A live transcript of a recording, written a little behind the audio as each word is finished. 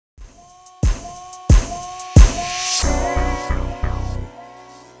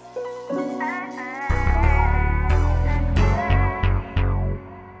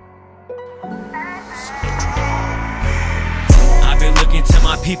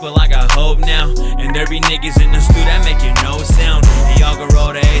people, I got hope now. And there be niggas in the stew that making no sound. And y'all gon'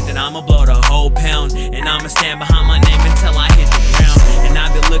 roll the eighth and I'ma blow the whole pound. And I'ma stand behind my name until I hit the ground. And I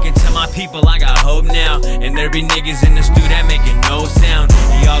been looking to my people, I got hope now. And there be niggas in the stew that making no sound.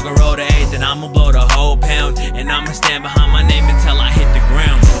 And y'all gon' roll the eighth and I'ma blow the whole pound. And I'ma stand behind my name until I hit the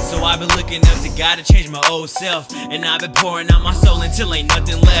ground. So I've been looking up to God to change my old self. And I've been pouring out my soul until ain't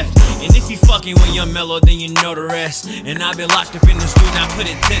nothing left. And if you fucking with Young Mellow, then you know the rest. And I've been locked up in the studio, now put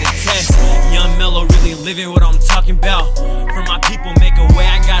it to the test. Young Mellow really living what I'm talking about. For my people, make a way,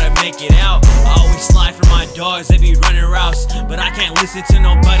 I gotta make it out. I always slide for my dogs, they be running routes. But I can't listen to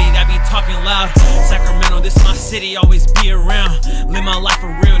nobody that be talking loud. Sacramento, this my city, always be around. Live my life a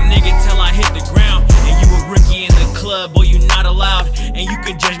real nigga till I hit the ground. And you a rookie in the club, boy, you not allowed. And you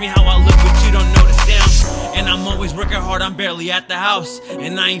can judge me how I look, but you don't know the sound. And I'm always working hard, I'm barely at the house.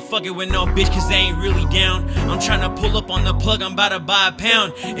 And I ain't fucking with no bitch, cause they ain't really down. I'm trying to pull up on the plug, I'm about to buy a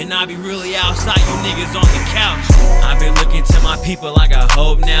pound. And I be really outside, you niggas on the couch. I been looking to my people, I got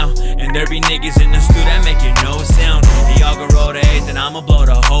hope now. And there be niggas in the stew that making no sound. And y'all gon' roll the eighth and I'ma blow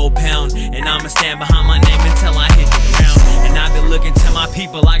the whole pound. And I'ma stand behind my name until I hit the ground. And I been looking to my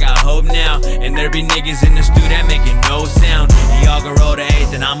people, I got hope now. And there be niggas in the stew that making no sound. And y'all gon' roll the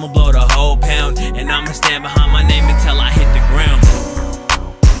eighth and I'ma blow the whole pound. And I'ma stand behind my name until I hit